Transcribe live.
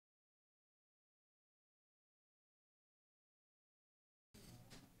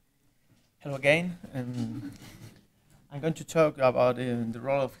Hello again. I'm going to talk about the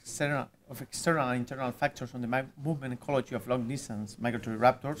role of external and internal factors on the movement ecology of long-distance migratory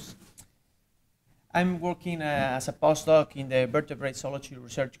raptors. I'm working as a postdoc in the vertebrate zoology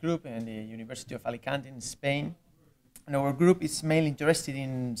research group in the University of Alicante in Spain. And our group is mainly interested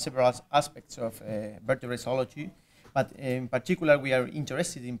in several aspects of vertebrate zoology, but in particular we are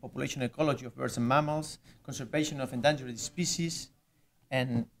interested in population ecology of birds and mammals, conservation of endangered species,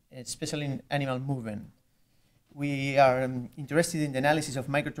 and especially in animal movement. We are interested in the analysis of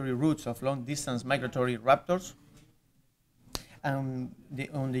migratory routes of long-distance migratory raptors and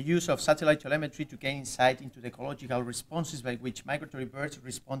on the use of satellite telemetry to gain insight into the ecological responses by which migratory birds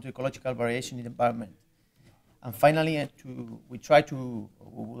respond to ecological variation in the environment. And finally, we would like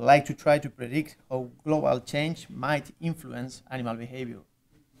to try to predict how global change might influence animal behavior.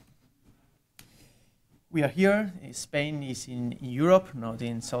 We are here. Spain is in Europe, not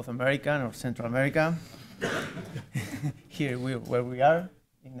in South America or Central America. Here where we are,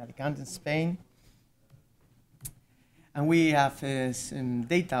 in Alicante, Spain. And we have some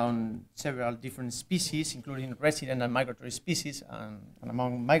data on several different species, including resident and migratory species. And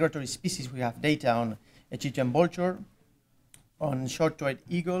among migratory species, we have data on Egyptian vulture, on short-toed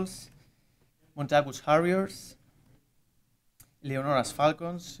eagles, Montalbus harriers, Leonora's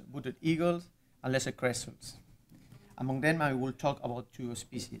falcons, booted eagles, and lesser creosotes. Among them, I will talk about two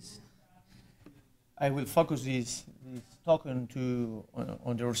species. I will focus this talk on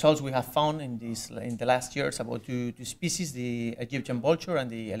the results we have found in the last years about two species, the Egyptian vulture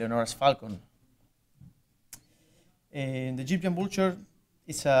and the Leonora's falcon. And the Egyptian vulture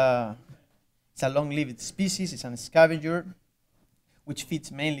is a long-lived species. It's a scavenger which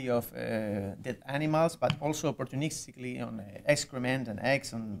feeds mainly of dead animals, but also opportunistically on excrement and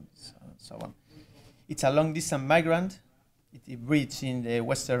eggs and so on. It's a long-distance migrant. It breeds in the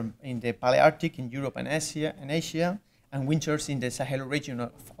Palearctic, in Europe and Asia, and winters in the Sahel region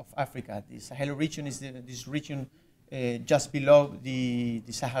of Africa. The Sahel region is this region just below the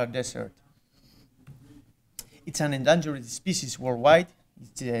Sahara Desert. It's an endangered species worldwide.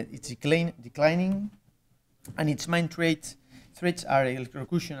 It's declining, and its main threats are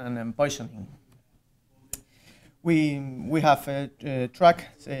electrocution and poisoning. We have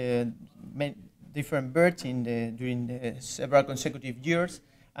tracked different birds during several consecutive years,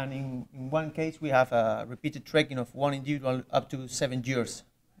 and in one case we have a repeated tracking of one individual up to 7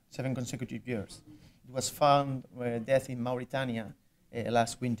 consecutive years. It was found death in Mauritania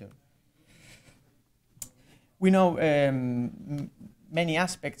last winter. We know many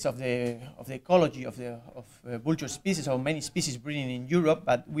aspects of the ecology of vulture species, or many species breeding in Europe,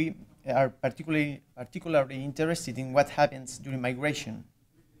 but we are particularly interested in what happens during migration.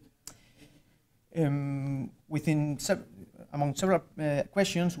 Among several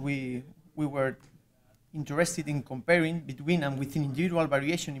questions, we were interested in comparing between and within individual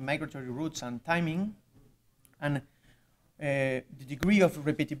variation in migratory routes and timing, and the degree of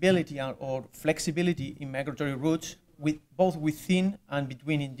repeatability or flexibility in migratory routes both within and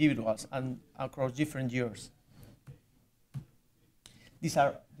between individuals and across different years. These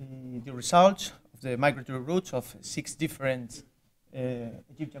are the results of the migratory routes of 6 different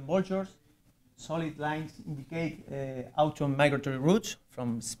Egyptian vultures. Solid lines indicate autumn migratory routes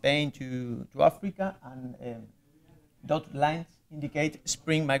from Spain to Africa, and dotted lines indicate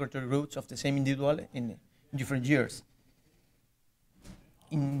spring migratory routes of the same individual in different years.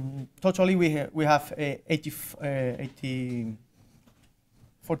 In totally, we have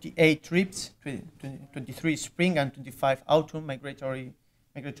 48 trips, 23 spring and 25 autumn migratory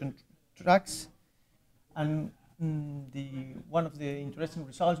tracks, and one of the interesting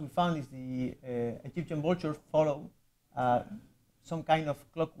results we found is the Egyptian vultures follow some kind of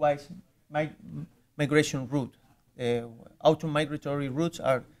clockwise migration route. Autumn migratory routes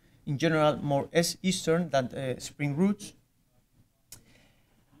are in general more eastern than spring routes.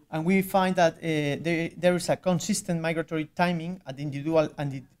 And we find that there is a consistent migratory timing at the individual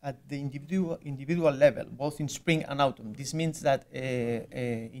level, both in spring and autumn. This means that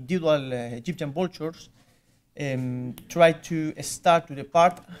individual Egyptian vultures try to start to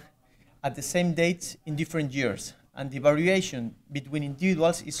depart at the same dates in different years, and the variation between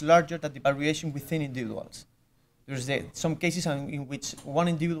individuals is larger than the variation within individuals. There's some cases in which one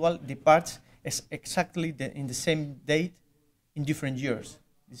individual departs exactly in the same date in different years.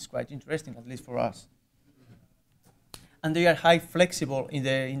 This is quite interesting, at least for us. And they are highly flexible in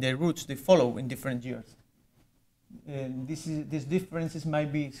the routes they follow in different years. These differences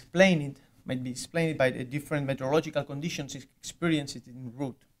might be explained by the different meteorological conditions experienced in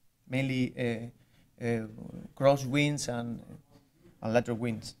route, mainly crosswinds and lateral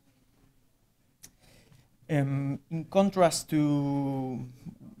winds. In contrast to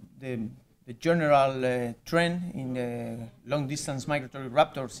the general trend in long-distance migratory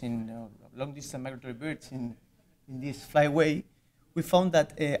raptors, long-distance migratory birds in this flyway, we found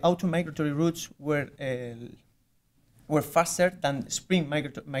that autumn migratory routes were faster than spring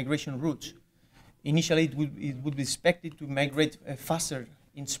migration routes. Initially, it would be expected to migrate faster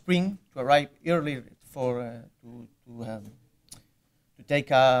in spring to arrive earlier to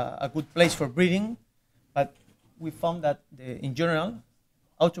take a good place for breeding, but we found that in general,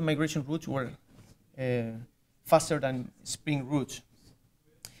 autumn migration routes were faster than spring routes.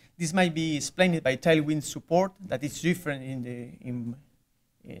 This might be explained by tailwind support that is different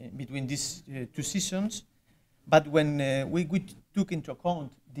between these two seasons. But when we took into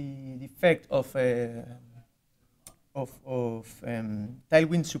account the effect of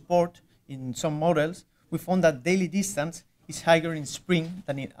tailwind support in some models, we found that daily distance is higher in spring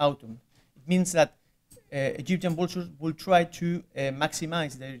than in autumn. It means that Egyptian vultures will try to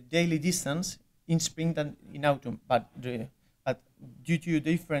maximize their daily distance in spring than in autumn, but due to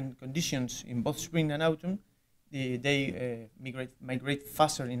different conditions in both spring and autumn, they migrate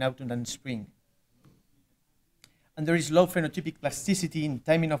faster in autumn than spring. And there is low phenotypic plasticity in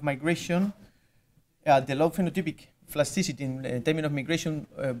timing of migration. The low phenotypic plasticity in timing of migration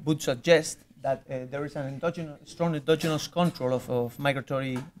would suggest that there is an strong endogenous control of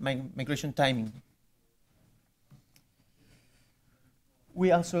migration timing.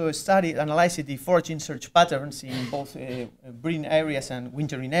 We also analyzed the foraging search patterns in both breeding areas and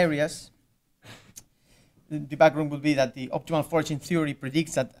wintering areas. The background would be that the optimal foraging theory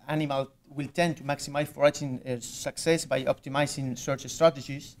predicts that animals will tend to maximize foraging success by optimizing search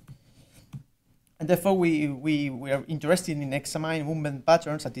strategies. And therefore, we are interested in examining movement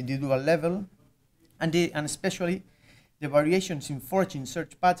patterns at the individual level, and especially the variations in foraging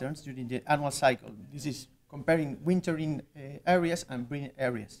search patterns during the annual cycle. This is comparing wintering areas and breeding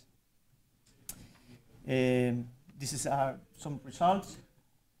areas. This is some results.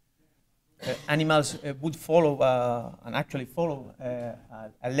 Animals would follow and actually follow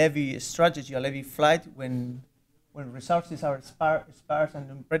a levy strategy, a levy flight when resources are sparse and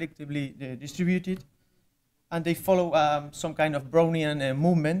unpredictably distributed, and they follow some kind of Brownian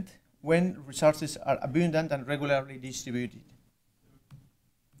movement when resources are abundant and regularly distributed.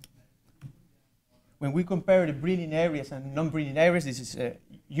 When we compare the breeding areas and non-breeding areas, this is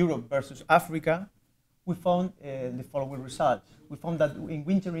Europe versus Africa, we found the following results. We found that in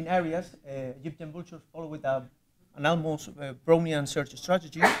wintering areas, Egyptian vultures follow with an almost Brownian search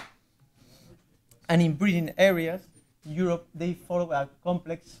strategy. And in breeding areas, in Europe, they follow a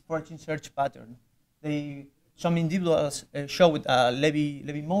complex foraging search pattern. Some individuals showed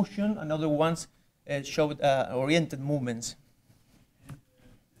levy motion, and other ones showed oriented movements.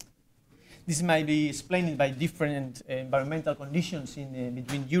 This might be explained by different environmental conditions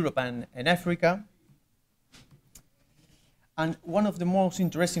between Europe and Africa. And one of the most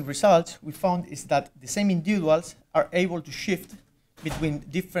interesting results we found is that the same individuals are able to shift between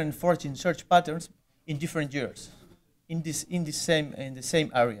different foraging search patterns in different years in the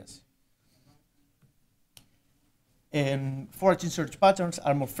same areas. Foraging search patterns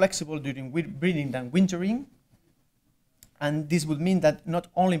are more flexible during breeding than wintering, and this would mean that not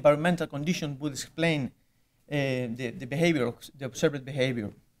only environmental conditions would explain the behavior, the observed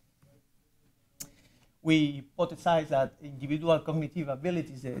behavior. We hypothesize that individual cognitive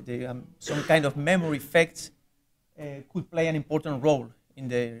abilities, some kind of memory effects, could play an important role in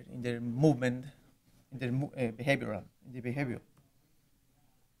their movement, in their behavior.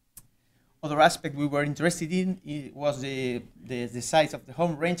 Other aspect we were interested in was the size of the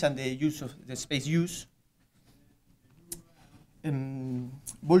home range and the use of the space use.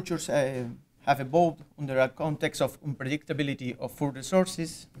 Vultures have evolved under a context of unpredictability of food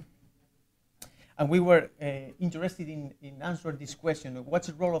resources. And we were interested in answering this question: what's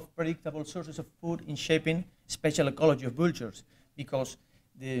the role of predictable sources of food in shaping spatial ecology of vultures? Because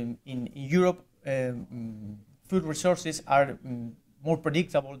in Europe, food resources are more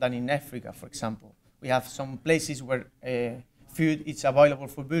predictable than in Africa, for example. We have some places where food is available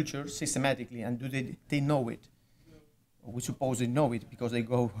for vultures systematically, and they know it? We suppose they know it because they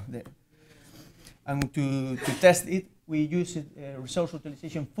go there. And to test it, we use resource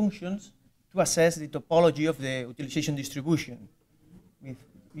utilization functions to assess the topology of the utilization distribution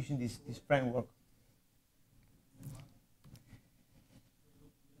using this framework.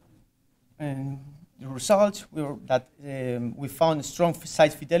 And the results were that we found strong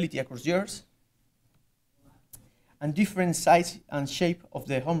size fidelity across years and different size and shape of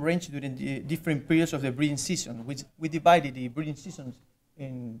the home range during the different periods of the breeding season. We divided the breeding seasons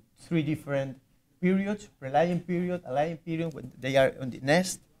in 3 different periods: pre-laying period, a laying period when they are on the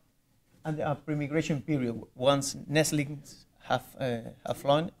nest, and a pre-migration period once nestlings have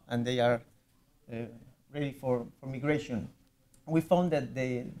flown and they are ready for migration. We found that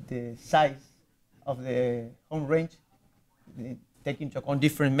the size of the home range, taking into account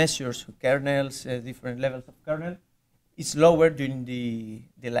different measures, kernels, different levels of kernel, is lower during the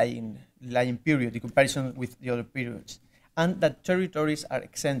laying period in comparison with the other periods. And that territories are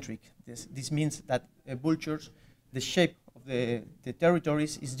eccentric. This means that vultures, the shape of the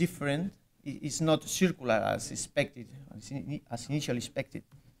territories is different. It's not circular as expected, as initially expected.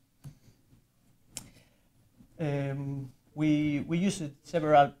 We used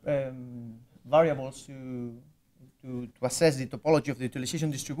several variables to assess the topology of the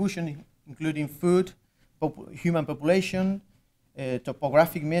utilization distribution, including food, human population,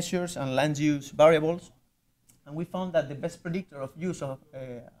 topographic measures, and land use variables. And we found that the best predictor of use at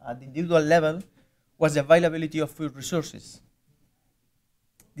the individual level was the availability of food resources.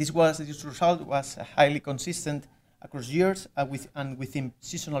 This result was highly consistent across years and within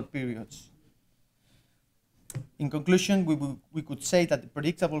seasonal periods. In conclusion, we could say that the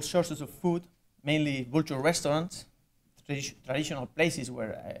predictable sources of food, mainly vulture restaurants, traditional places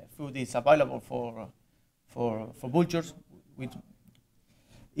where food is available for vultures,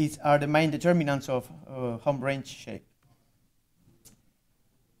 are the main determinants of home range shape.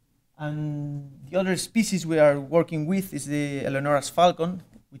 And the other species we are working with is the Eleonora's falcon,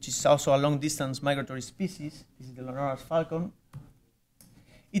 which is also a long-distance migratory species. This is the Eleonora's falcon.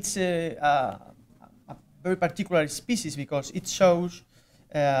 It's a very particular species because it shows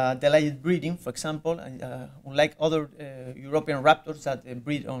delayed breeding, for example. Unlike other European raptors that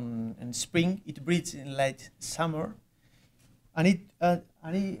breed in spring, it breeds in late summer. And it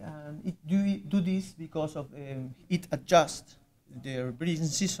do this because of it adjusts their breeding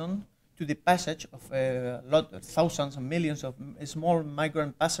season to the passage of thousands and millions of small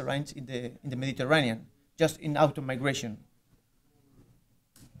migrant passerines in the Mediterranean, just in autumn migration.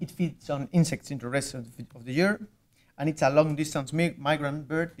 It feeds on insects in the rest of the year, and it's a long-distance migrant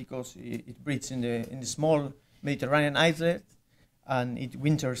bird because it breeds in the small Mediterranean islet, and it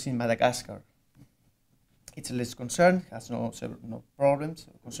winters in Madagascar. It's less concerned, has no problems,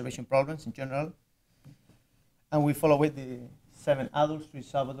 conservation problems in general, and we follow with the 7 adults, 3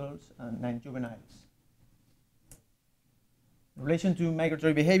 subadults, and 9 juveniles. In relation to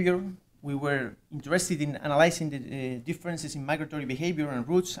migratory behavior, we were interested in analyzing the differences in migratory behavior and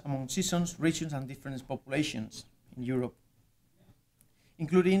routes among seasons, regions, and different populations in Europe,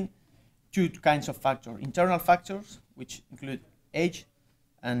 including 2 kinds of factors: internal factors, which include age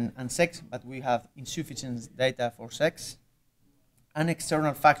and sex, but we have insufficient data for sex, and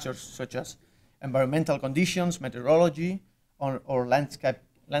external factors such as environmental conditions, meteorology, or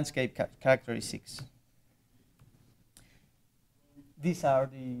landscape characteristics. These are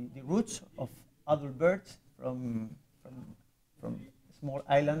the routes of adult birds from small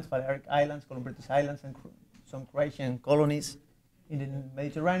islands, Balearic Islands, Columbretes Islands, and some Croatian colonies in the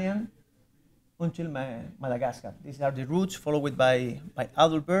Mediterranean until Madagascar. These are the routes followed by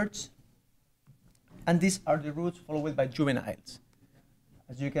adult birds, and these are the routes followed by juveniles.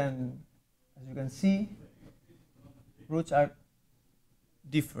 As you can see, routes are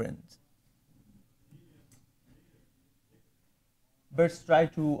different. Birds try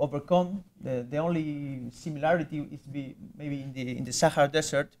to overcome. The only similarity is maybe in the Sahara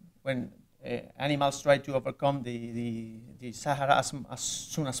Desert, when animals try to overcome the Sahara as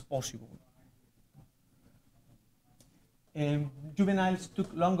soon as possible. Juveniles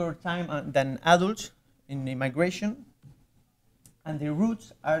took longer time than adults in the migration, and the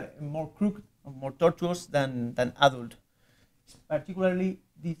routes are more crooked, more tortuous than adult. Particularly,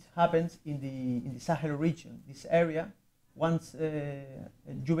 this happens in the Sahel region. This area, once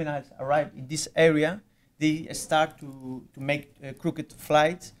juveniles arrive in this area, they start to make crooked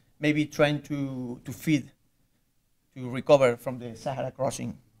flights, maybe trying to feed, to recover from the Sahara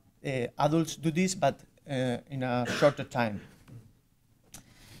crossing. Adults do this, but in a shorter time.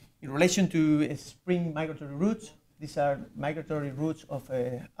 In relation to spring migratory routes, these are migratory routes of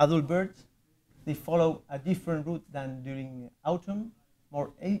adult birds. They follow a different route than during autumn,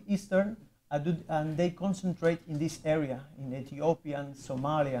 more eastern, and they concentrate in this area, in Ethiopia and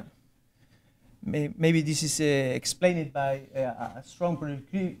Somalia. Maybe this is explained by a strong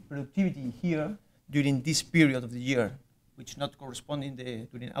productivity here during this period of the year, which not corresponding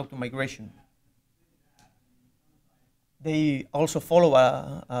during autumn migration. They also follow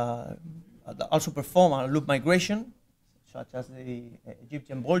also perform a loop migration, such as the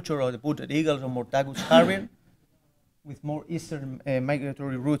Egyptian vulture or the booted eagles or Mortagus harrier. with more eastern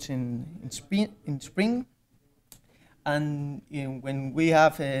migratory routes in spring. And when we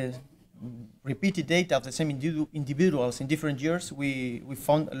have repeated data of the same individuals in different years, we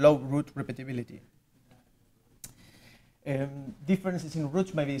found a low route repeatability. Differences in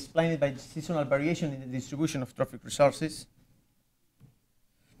routes may be explained by seasonal variation in the distribution of trophic resources.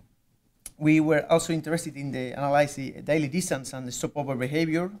 We were also interested in the analyzing daily distance and the stopover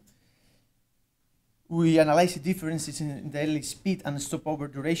behavior. We analyzed differences in daily speed and stopover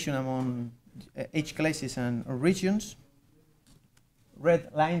duration among age classes and regions.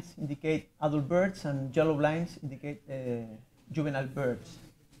 Red lines indicate adult birds and yellow lines indicate juvenile birds.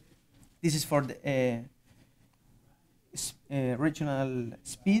 This is for the regional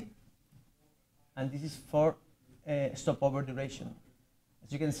speed, and this is for stopover duration.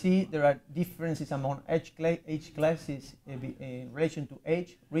 As you can see, there are differences among age classes in relation to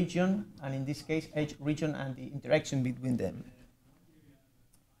age, region, and in this case, age, region, and the interaction between them.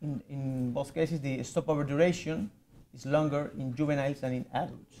 In both cases, the stopover duration is longer in juveniles than in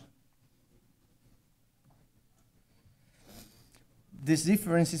adults. These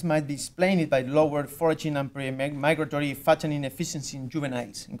differences might be explained by lower foraging and pre-migratory fattening efficiency in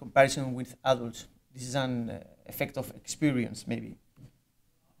juveniles in comparison with adults. This is an effect of experience, maybe.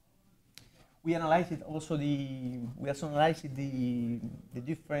 We analyzed also the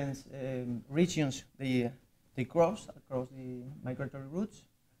different regions they cross across the migratory routes,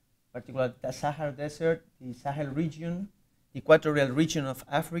 particularly the Sahara Desert, the Sahel region, the equatorial region of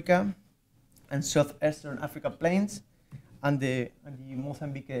Africa, and southeastern Africa plains, and the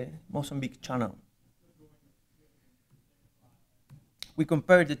Mozambique Channel. We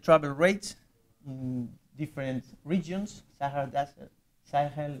compared the travel rates in different regions, Sahara Desert,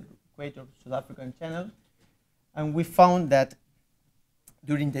 Sahel, Equator, South African Channel, and we found that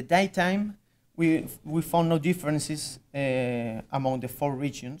during the daytime, we found no differences among the 4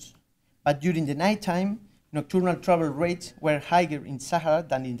 regions, but during the nighttime, nocturnal travel rates were higher in Sahara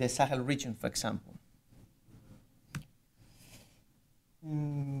than in the Sahel region, for example.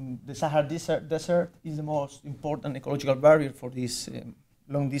 The Sahara Desert is the most important ecological barrier for these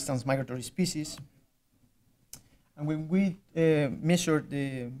long-distance migratory species. And when we measured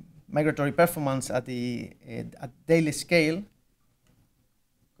the migratory performance at daily scale,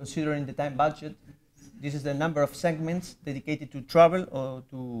 considering the time budget, this is the number of segments dedicated to travel or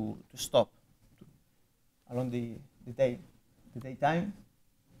to stop along the daytime.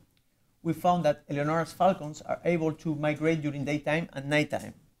 We found that Eleonora's falcons are able to migrate during daytime and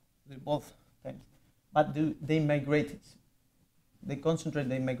nighttime, both times. But they concentrate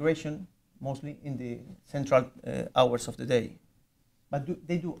their migration mostly in the central hours of the day. But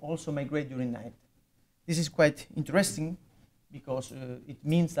they do also migrate during night. This is quite interesting because it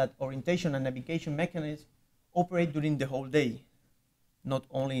means that orientation and navigation mechanisms operate during the whole day, not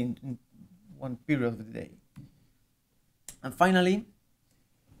only in one period of the day. And finally,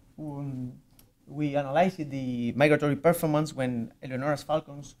 we analyzed the migratory performance when Eleonora's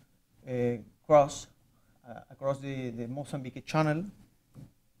falcons cross across the Mozambique Channel.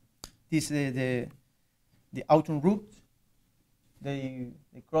 This is the autumn route. They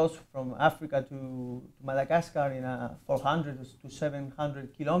cross from Africa to Madagascar in 400 to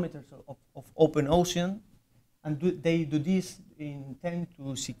 700 kilometers of open ocean, and they do this in 10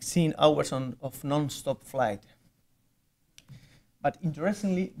 to 16 hours of non-stop flight. But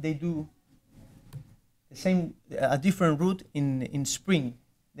interestingly, they do a different route in spring.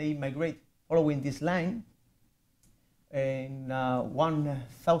 They migrate following this line in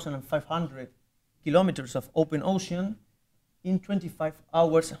 1,500 kilometers of open ocean in 25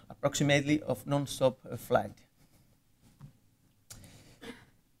 hours approximately of non-stop flight.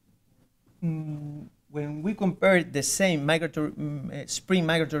 When we compare the same spring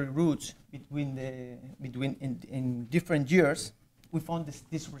migratory routes in different years, we found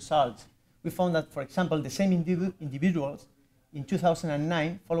this result. We found that, for example, the same individuals in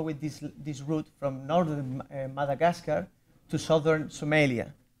 2009 followed this route from northern Madagascar to southern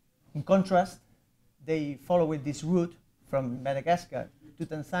Somalia. In contrast, they followed this route from Madagascar to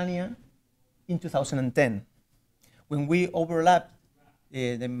Tanzania in 2010. When we overlapped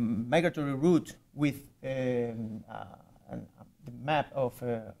the migratory route with the map of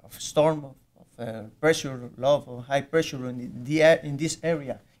storm, of pressure, low or high pressure in this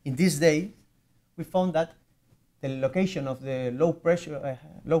area, in this day, we found that the location of the low pressure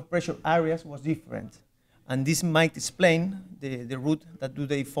areas was different, and this might explain the route that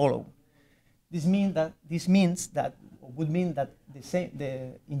they follow. This means that the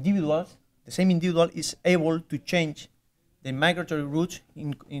same individual is able to change the migratory route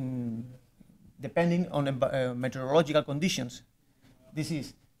in depending on meteorological conditions. This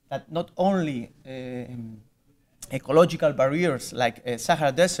is that not only ecological barriers like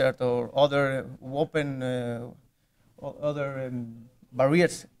Sahara Desert or other open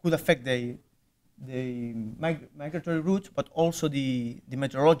barriers could affect the migratory routes, but also the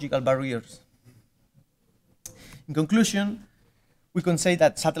meteorological barriers. In conclusion, we can say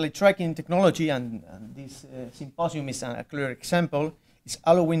that satellite tracking technology, and this symposium is a clear example, is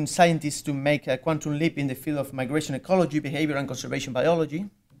allowing scientists to make a quantum leap in the field of migration ecology, behavior, and conservation biology.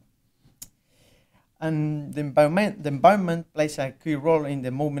 And the environment plays a key role in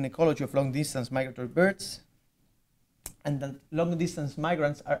the movement ecology of long-distance migratory birds, and that long-distance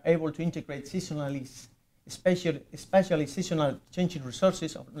migrants are able to integrate seasonally, especially seasonal changing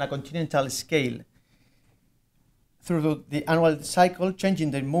resources on a continental scale through the annual cycle,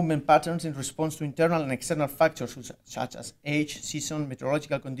 changing their movement patterns in response to internal and external factors such as age, season,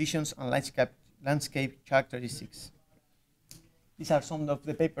 meteorological conditions, and landscape characteristics. These are some of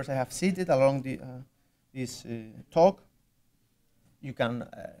the papers I have cited along this talk. You can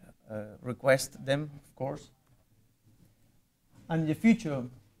request them, of course. And in the future,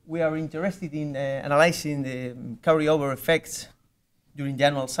 we are interested in analyzing the carryover effects during the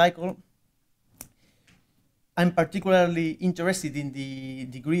annual cycle. I'm particularly interested in the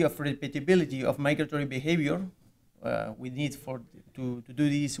degree of repeatability of migratory behavior. We need to do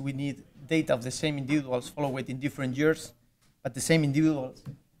this, we need data of the same individuals followed in different years, but the same individuals,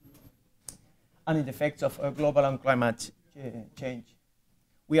 and in the effects of global and climate change.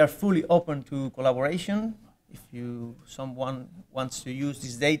 We are fully open to collaboration. If someone wants to use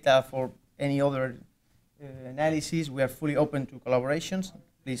this data for any other analysis, we are fully open to collaborations.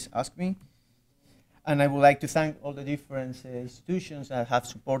 Please ask me. And I would like to thank all the different institutions that have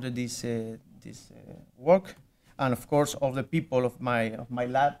supported this work, and of course all the people of my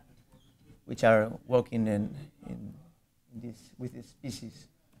lab, which are working with this species.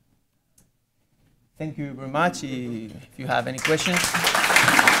 Thank you very much. If you have any questions.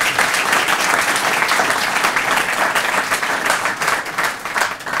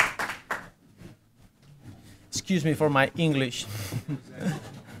 Excuse me for my English.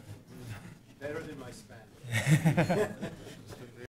 Better than my Spanish.